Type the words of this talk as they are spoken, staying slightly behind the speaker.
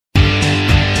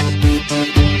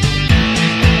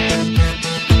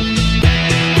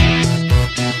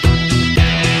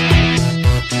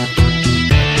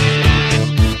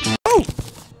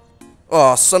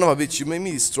Oh, son of a bitch, you made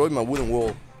me destroy my wooden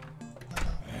wall.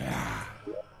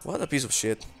 What a piece of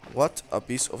shit. What a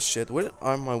piece of shit. Where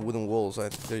are my wooden walls?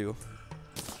 There you go.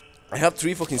 I have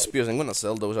 3 fucking spears. I'm gonna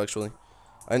sell those actually.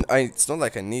 It's not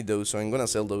like I need those, so I'm gonna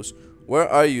sell those. Where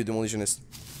are you, demolitionist?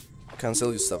 Can't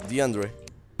sell you stuff. DeAndre.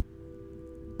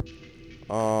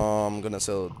 I'm gonna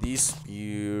sell this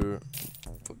spear.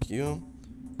 Fuck you.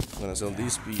 I'm gonna sell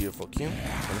this spear. Fuck you.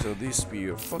 I'm gonna sell this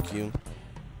spear. Fuck you.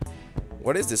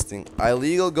 What is this thing?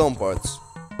 Illegal gun parts.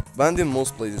 Banned in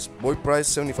most places. Boy price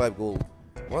 75 gold.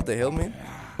 What the hell, man?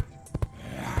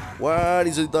 What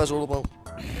is it that's all about?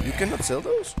 You cannot sell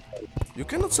those? You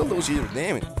cannot sell those either,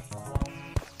 damn it.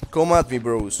 Come at me,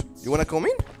 bros. You wanna come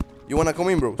in? You wanna come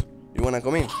in, bros? You wanna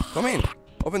come in? Come in.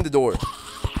 Open the door.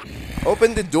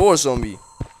 Open the door, zombie.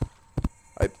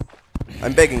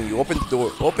 I'm begging you, open the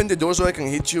door. Open the door so I can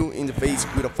hit you in the face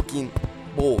with a fucking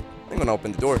ball. I'm gonna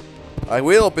open the door. I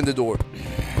will open the door.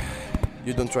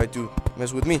 You don't try to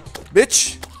mess with me,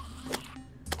 bitch.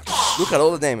 Look at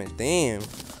all the damage. Damn.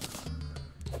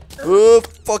 Oh,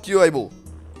 fuck you, eyeball.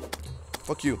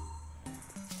 Fuck you.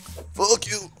 Fuck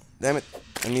you. Damn it.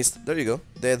 I missed. There you go.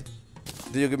 Dead.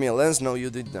 Did you give me a lens? No, you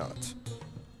did not.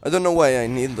 I don't know why I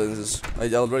need lenses. I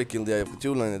already killed the Eye of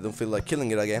Cthulhu and I don't feel like killing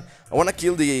it again. I wanna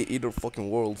kill the Eater fucking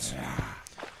worlds.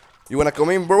 You wanna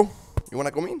come in, bro? You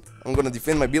wanna come in? I'm gonna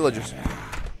defend my villagers.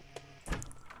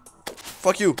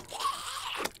 Fuck you.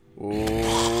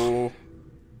 Oh.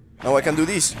 Now I can do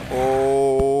this.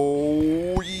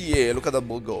 Oh, yeah. Look at that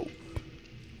ball go.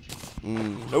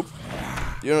 Nope.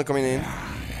 You're not coming in.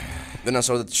 Then I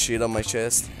saw that shit on my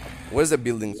chest. Where's the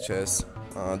building chest?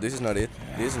 This is not it.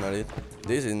 This is not it.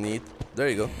 This is neat. There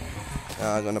you go.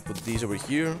 I'm gonna put these over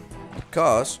here.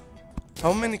 Because,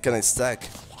 how many can I stack?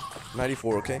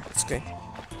 94, okay. It's okay.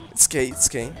 It's okay, it's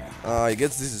okay. I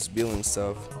guess this is building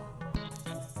stuff.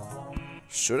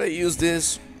 Should I use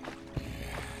this?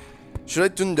 Should I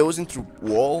turn those into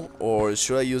wall? Or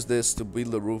should I use this to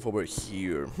build a roof over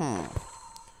here?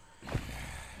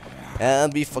 I'll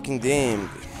be fucking damned.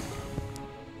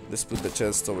 Let's put the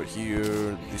chest over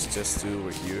here. This chest too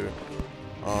over here.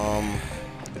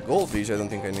 The goldfish I don't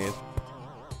think I need.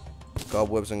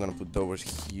 Cobwebs I'm gonna put over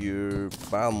here.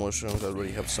 Bile mushrooms I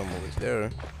already have some over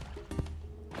there.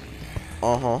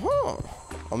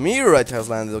 A meteorite has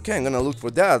landed. Okay, I'm gonna look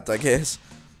for that, I guess.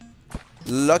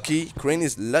 Lucky crane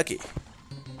is lucky.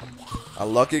 A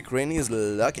lucky crane is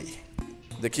lucky.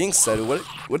 The king said,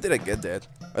 where did I get that?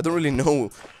 I don't really know.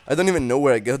 I don't even know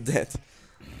where I got that.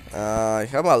 I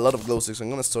have a lot of glow sticks. I'm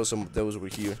gonna store some of those over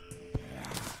here.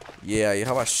 Yeah, I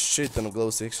have a shit ton of glow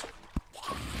sticks.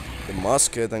 The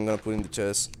musket I'm gonna put in the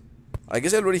chest. I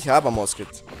guess I already have a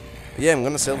musket. Yeah, I'm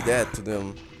gonna sell that to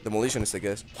the demolitionist, I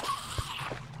guess.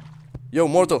 Yo,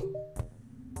 mortal.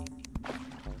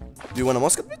 Do you want a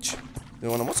musket, bitch? Do you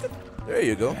want a musket? There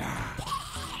you go.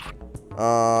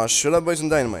 Should I buy some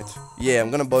dynamite? Yeah, I'm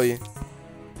gonna buy.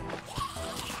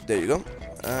 There you go.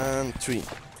 And 3.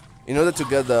 In order to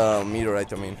get the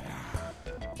meteorite, I mean.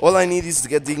 All I need is to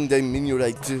get the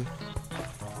meteorite too.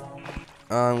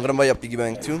 I'm gonna buy a piggy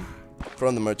bank too.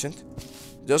 From the merchant.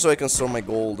 Just so I can store my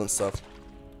gold and stuff.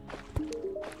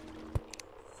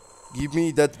 Give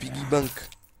me that piggy bank.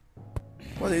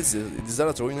 What is it? Is that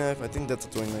a throwing knife? I think that's a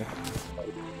throwing knife.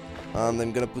 And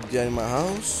I'm gonna put that in my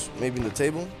house. Maybe in the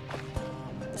table.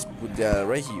 Let's put that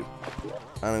right here.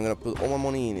 And I'm gonna put all my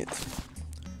money in it.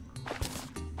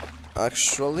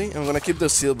 Actually, I'm gonna keep the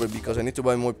silver because I need to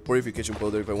buy more purification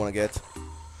powder if I wanna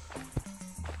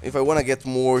get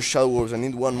more shadow wolves. I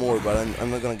need one more, but I'm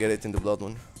not gonna get it in the blood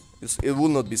one. It will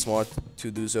not be smart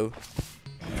to do so.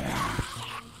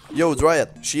 Yo,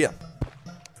 Dryad, Shia.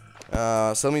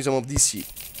 Sell me some of this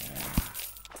shit.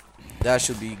 That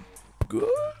should be good.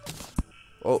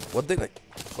 Oh, what did I?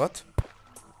 What?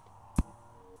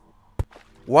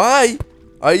 Why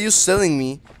are you selling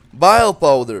me bile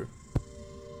powder?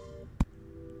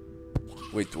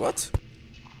 Wait, what?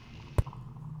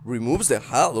 Removes the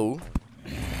hollow.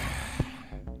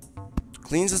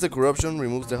 Cleanses the corruption,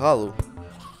 removes the hollow.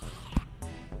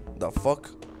 The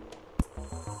fuck?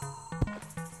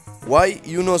 Why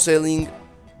you not selling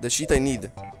the shit I need?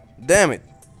 Damn it.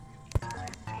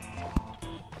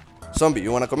 Zombie,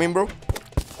 you wanna come in, bro?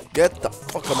 Get the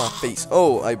fuck out of my face.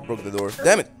 Oh, I broke the door.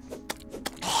 Damn it.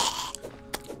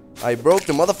 I broke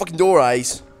the motherfucking door,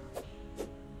 Ice.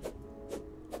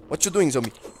 What you doing,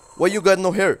 zombie? Why you got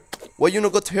no hair? Why you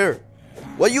not got hair?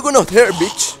 Why you got no hair,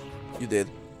 bitch? You did.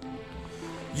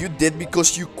 You did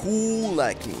because you cool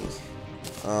like me.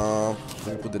 Let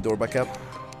me put the door back up.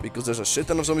 Because there's a shit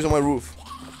ton of zombies on my roof.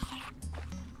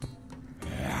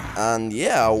 And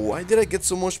yeah, why did I get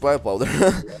so much bile powder?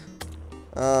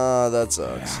 Ah, that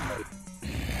sucks.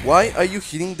 Why are you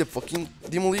hitting the fucking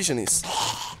demolitionist?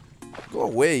 Go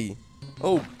away.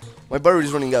 Oh, my battery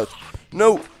is running out.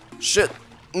 No, shit.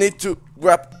 Need to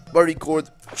grab battery cord.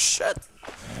 Shit.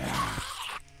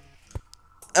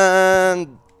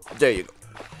 And there you go.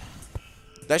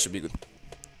 That should be good.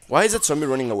 Why is that zombie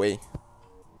running away?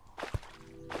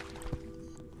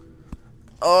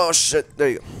 Oh shit, there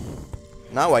you go.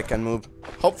 Now I can move.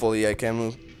 Hopefully I can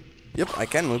move. Yep, I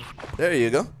can move. There you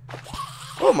go.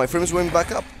 Oh, my frames went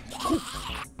back up. Cool.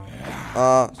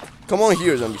 Come on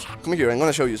here, zombies. Come here, I'm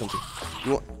gonna show you something.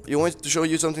 You want to show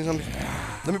you something, zombies?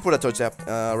 Let me put a touch app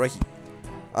right here.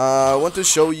 I want to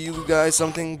show you guys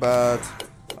something, but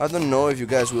I don't know if you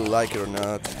guys will like it or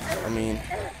not. I mean,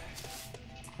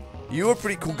 you are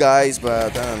pretty cool guys,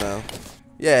 but I don't know.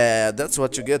 Yeah, that's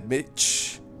what you get,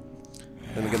 bitch.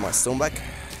 Let me get my stone back.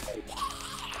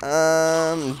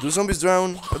 Do zombies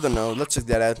drown? I don't know. Let's check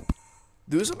that out.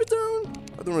 Do zombies drown?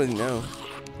 I don't really know.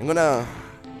 I'm gonna...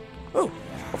 Oh,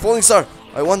 a falling star.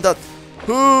 I want that.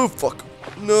 Oh, fuck.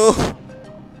 No.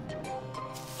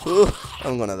 Oh,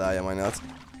 I'm gonna die, am I not?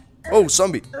 Oh,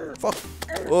 zombie. Fuck.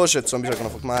 Oh, shit. Zombies are gonna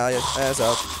fuck my ass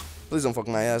up. Please don't fuck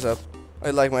my ass up.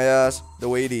 I like my ass the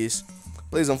way it is.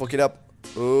 Please don't fuck it up.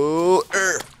 Oh,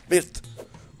 breathe.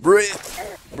 Breathe.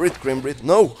 Breathe, cream, breathe.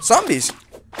 No, zombies.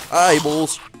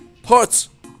 Eyeballs. Hearts.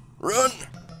 Run.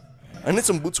 I need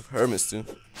some boots of Hermes too.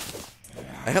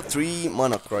 I have 3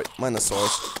 mana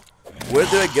stars. Where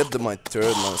did I get my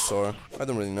 3rd mana star? I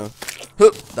don't really know.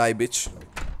 Huh, die, bitch.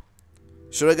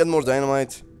 Should I get more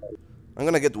dynamite? I'm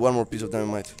gonna get 1 more piece of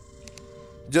dynamite.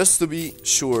 Just to be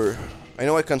sure. I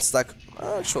know I can stack.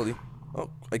 Actually. Oh,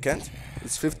 I can't.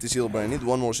 It's 50 silver. I need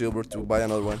 1 more silver to buy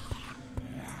another one.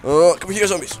 Oh, come here,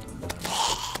 zombies.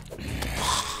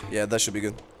 Yeah, that should be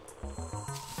good.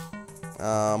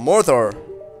 Mortar.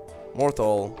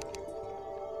 Mortal.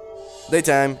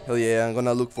 Daytime. Hell yeah, I'm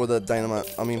gonna look for the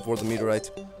dynamite. I mean, for the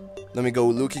meteorite. Let me go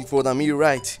looking for the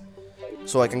meteorite.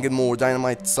 So I can get more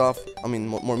dynamite stuff. I mean,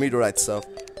 more meteorite stuff.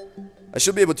 I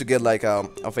should be able to get like a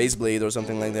face blade or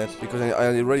something like that. Because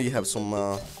I already have some...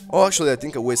 Oh, actually, I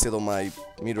think I wasted all my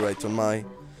meteorite on my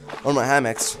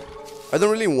hammocks. I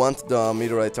don't really want the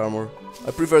meteorite armor.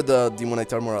 I prefer the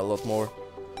demonite armor a lot more.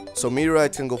 So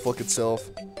meteorite can go fuck itself.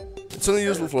 It's only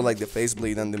useful for like the face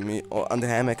blade and the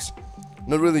hammocks.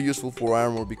 Not really useful for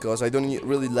armor because I don't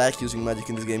really like using magic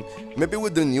in this game. Maybe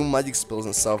with the new magic spells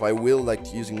and stuff I will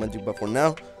like using magic, but for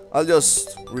now I'll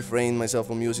just refrain myself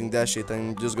from using that shit.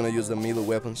 I'm just gonna use the melee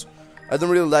weapons. I don't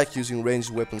really like using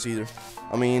ranged weapons either.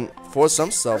 I mean, for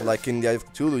some stuff like in the Eye of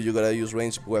Cthulhu you gotta use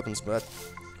ranged weapons, but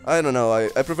I don't know,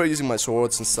 I prefer using my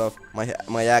swords and stuff,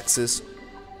 my axes.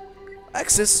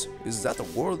 Axes? Is that a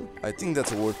word? I think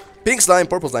that's a word. Pink slime,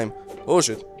 purple slime. Oh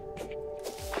shit.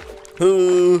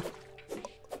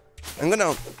 I'm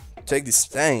gonna take this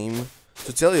time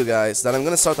to tell you guys that I'm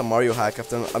gonna start a Mario hack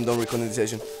after I'm done recording this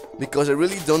session, because I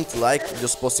really don't like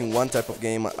just posting one type of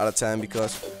game at a time,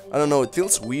 because I don't know, it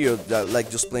feels weird that like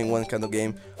just playing one kind of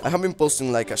game. I have been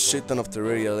posting like a shit ton of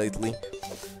Terraria lately,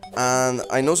 and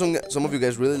I know some of you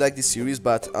guys really like this series,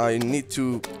 but I need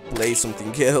to play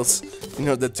something else in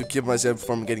order to keep myself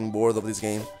from getting bored of this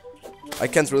game. I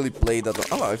can't really play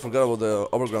that. Oh, I forgot about the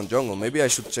overground jungle. Maybe I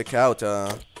should check out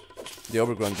the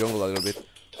overground jungle a little bit.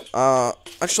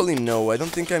 Actually no, I don't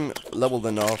think I'm leveled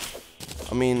enough.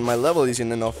 I mean, my level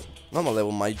isn't enough. Not my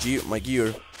level, my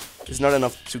gear is not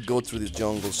enough to go through this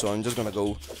jungle, so I'm just gonna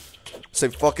go say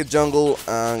fuck it jungle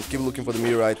and keep looking for the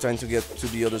meteorite, trying to get to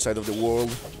the other side of the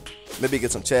world. Maybe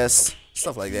get some chests,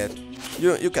 stuff like that.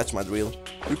 You catch my drill.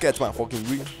 You catch my fucking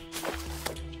drill.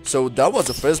 So that was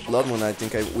the first blood moon I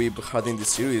think we've had in this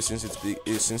series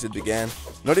since it began.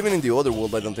 Not even in the other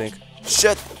world, I don't think.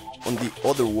 Shit! On the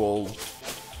other world.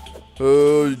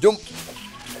 Jump!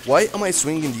 Why am I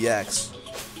swinging the axe?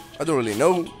 I don't really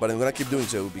know, but I'm gonna keep doing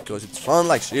so because it's fun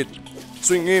like shit.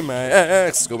 Swinging my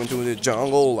axe, going to the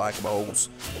jungle like a boss.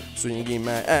 Swinging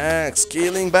my axe,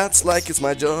 killing bats like it's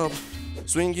my job.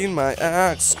 Swinging my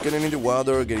axe, getting in the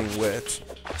water, getting wet.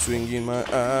 Swinging my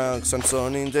axe, I'm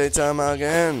sunning daytime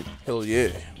again. Hell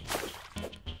yeah.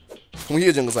 Come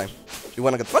here, jungle slime. You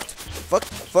wanna get fucked? Fuck,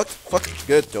 fuck, fuck.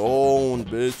 Get on,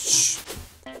 bitch.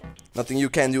 Nothing you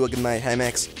can do against my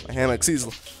hammocks. My hammock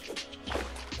sizzle.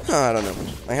 I don't know.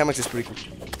 My hammock is pretty cool.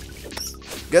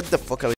 Get the fuck out of here.